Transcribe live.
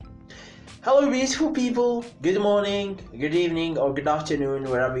Hello, beautiful people. Good morning, good evening, or good afternoon,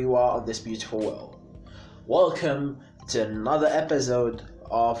 wherever you are on this beautiful world. Welcome to another episode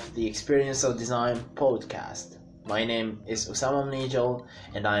of the Experience of Design podcast. My name is Osama Mnijal,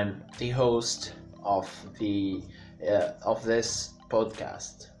 and I'm the host of this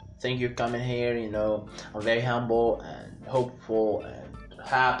podcast. Thank you for coming here. I'm very humble and hopeful and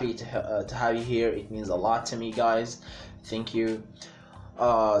happy to have you here. It means a lot to me, guys. Thank you.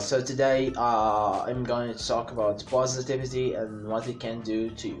 So today I'm going to talk about positivity and what it can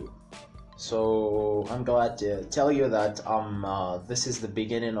do to you. So I'm glad to tell you that this is the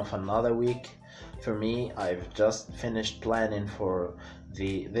beginning of another week for me. I've just finished planning for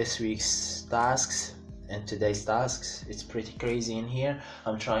this week's tasks and today's tasks. It's pretty crazy in here.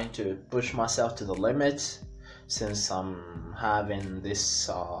 I'm trying to push myself to the limit since I'm having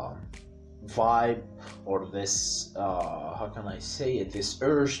this vibe or this how can I say it, this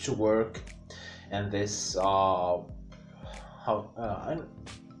urge to work, and this I'm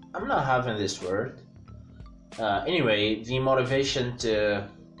not having this word anyway, the motivation to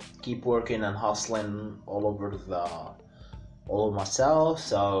keep working and hustling all over myself.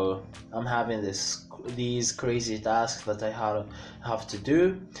 So I'm having these crazy tasks that I have to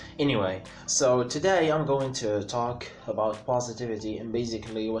do. Anyway, so today I'm going to talk about positivity, and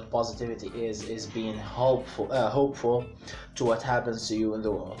basically what positivity is being hopeful to what happens to you in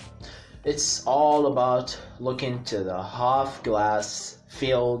the world. It's all about looking to the half glass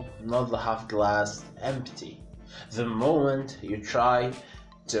filled, not the half glass empty. The moment you try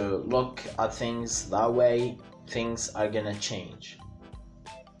to look at things that way, things are gonna change.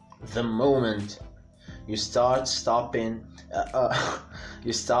 The moment you stop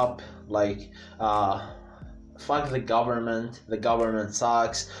fuck the government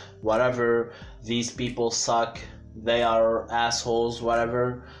sucks, whatever, these people suck, they are assholes,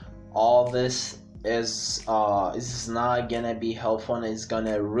 whatever, all this is not gonna be helpful, and it's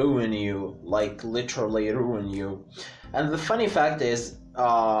gonna ruin you, like literally ruin you. And the funny fact is,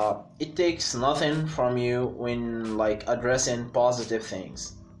 it takes nothing from you when addressing positive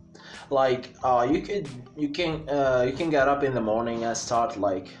things. You can get up in the morning and start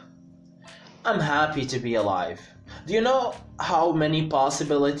I'm happy to be alive. Do you know how many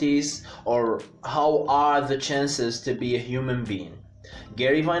possibilities or how are the chances to be a human being?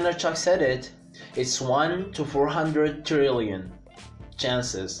 Gary Vaynerchuk said it. It's 1 to 400 trillion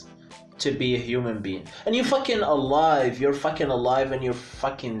chances to be a human being, and you're fucking alive, and you're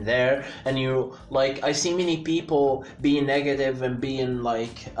fucking there, and you I see many people being negative and being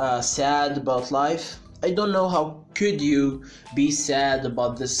sad about life. I don't know how could you be sad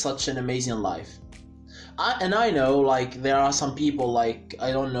about this such an amazing life. I know there are some people I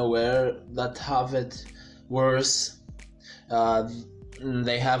don't know where that have it worse.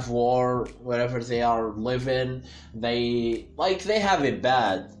 They have war wherever they are living. They have it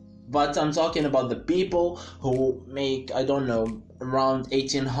bad. But I'm talking about the people who make, I don't know, around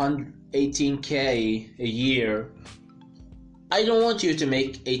 18k a year. I don't want you to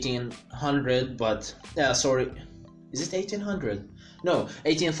make 1800, but yeah, sorry. Is it 1800? No,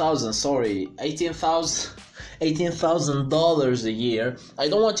 18,000, sorry. $18,000 a year. I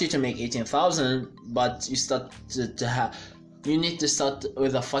don't want you to make 18,000, but you start to have, you need to start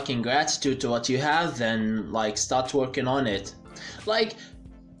with a fucking gratitude to what you have, then start working on it.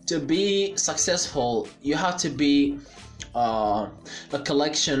 To be successful, you have to be a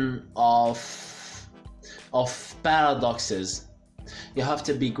collection of paradoxes. You have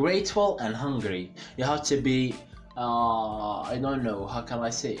to be grateful and hungry. You have to be I don't know, how can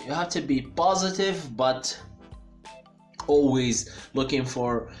I say, you have to be positive but always looking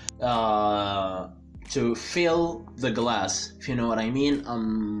for to fill the glass, if you know what I mean.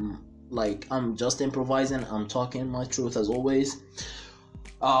 I'm just improvising, I'm talking my truth as always.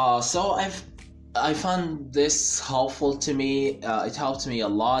 So I found this helpful to me. It helped me a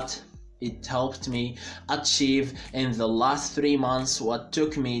lot. It helped me achieve in the last 3 months what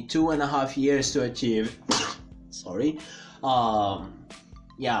took me 2.5 years to achieve. Sorry.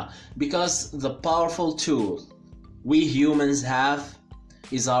 Because the powerful tool we humans have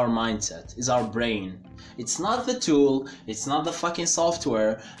is our mindset, is our brain. It's not the tool, it's not the fucking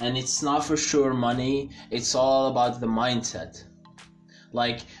software, and it's not for sure money. It's all about the mindset.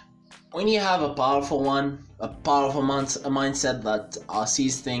 When you have a powerful mindset that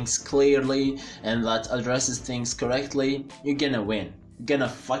sees things clearly and that addresses things correctly, you're gonna win. You're gonna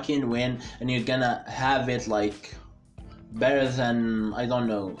fucking win, and you're gonna have it better than, I don't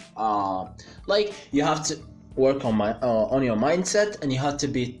know, you have to work on your mindset, and you have to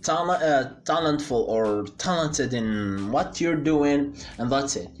be talentful or talented in what you're doing, and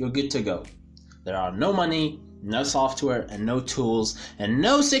that's it. You're good to go. There are no money, no software, and no tools, and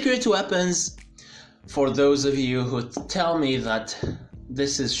no secret weapons for those of you who tell me that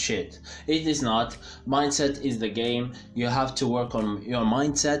this is shit. It is not. Mindset is the game. You have to work on your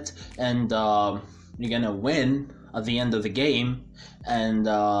mindset, and you're gonna win at the end of the game. And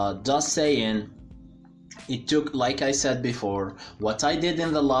just saying, it took, like I said before, what I did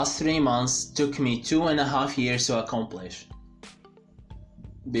in the last 3 months took me 2.5 years to accomplish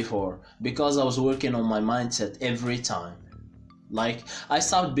before, because I was working on my mindset every time. Like, I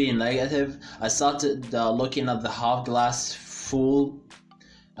stopped being negative. I started looking at the half glass full,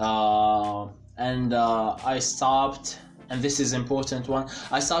 and I stopped, and this is important one,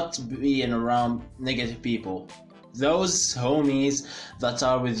 I stopped being around negative people. Those homies that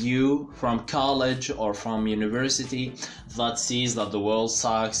are with you from college or from university, that sees that the world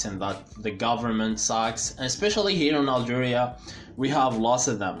sucks and that the government sucks, and especially here in Algeria, we have lots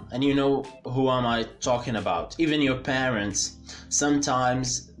of them. And you know who am I talking about. Even your parents,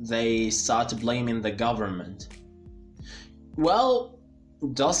 sometimes they start blaming the government. Well,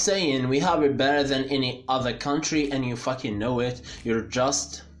 just saying, we have it better than any other country, and you fucking know it. You're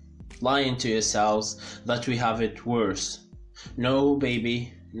just lying to yourselves that we have it worse. No,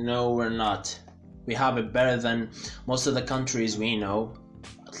 baby, no, we're not. We have it better than most of the countries we know.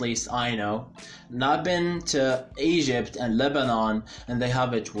 At least I know. And I've been to Egypt and Lebanon, and they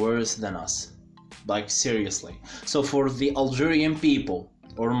have it worse than us. Like, seriously. So for the Algerian people,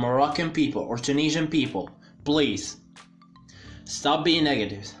 or Moroccan people, or Tunisian people, please, stop being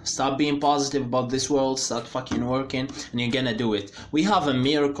negative. Stop being positive about this world. Start fucking working, and you're gonna do it. We have a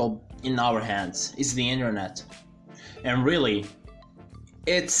miracle in our hands. It's the internet. And really,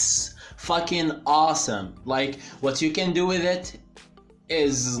 it's fucking awesome. Like, what you can do with it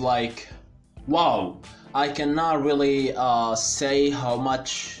is like, wow. I cannot really say how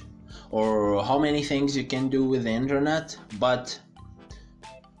much or how many things you can do with the internet, but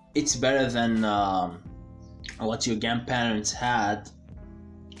it's better than what your grandparents had.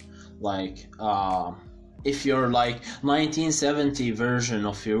 Like, if your like 1970 version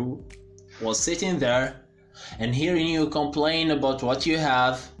of you was sitting there and hearing you complain about what you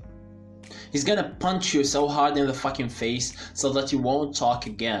have, he's gonna punch you so hard in the fucking face so that you won't talk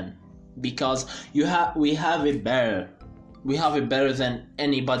again. Because we have it better. We have it better than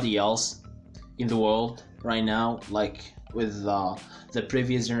anybody else in the world right now. Like with the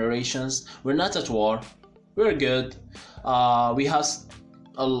previous generations, we're not at war. We're good. We have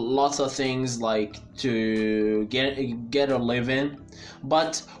a lot of things like to get a living,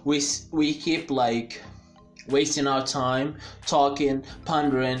 but we keep like wasting our time talking,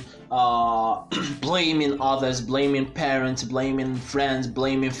 pondering, blaming others, blaming parents, blaming friends,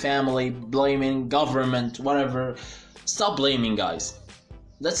 blaming family, blaming government, whatever. Stop blaming, guys.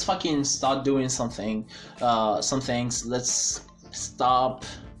 Let's fucking start doing something, some things. Let's stop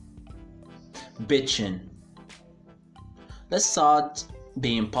bitching. Let's start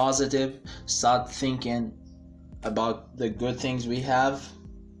being positive, start thinking about the good things we have,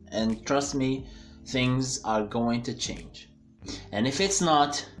 and trust me, things are going to change. And if it's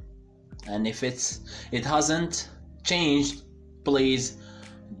not, and if it hasn't changed, please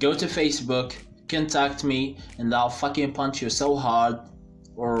go to Facebook, contact me, and I'll fucking punch you so hard,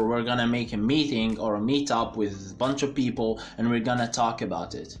 or we're gonna make a meeting or a meetup with a bunch of people and we're gonna talk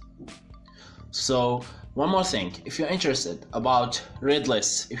about it. So one more thing, if you're interested about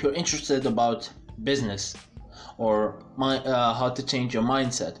Readless, if you're interested about business, or how to change your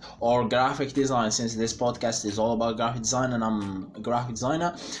mindset, or graphic design, since this podcast is all about graphic design and I'm a graphic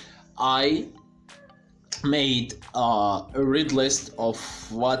designer, I made a read list of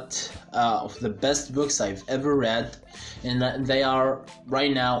of the best books I've ever read, and they are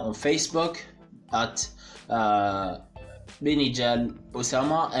right now on Facebook at Menidjel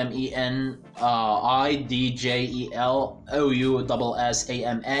Oussama, MENIDJEL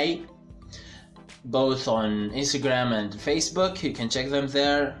OUSSAMA, both on Instagram and Facebook. You can check them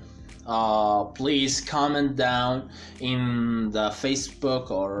there. Please comment down in the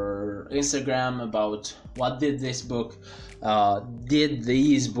Facebook or Instagram about what did these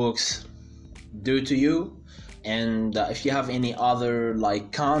books do to you, and if you have any other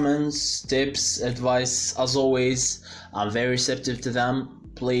like comments, tips, advice, as always, I'm very receptive to them.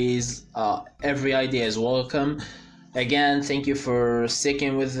 Please, every idea is welcome. Again, thank you for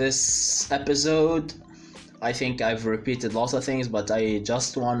sticking with this episode. I think I've repeated lots of things, but I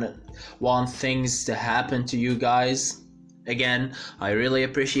just want things to happen to you guys. Again, I really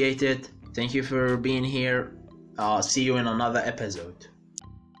appreciate it. Thank you for being here. See you in another episode.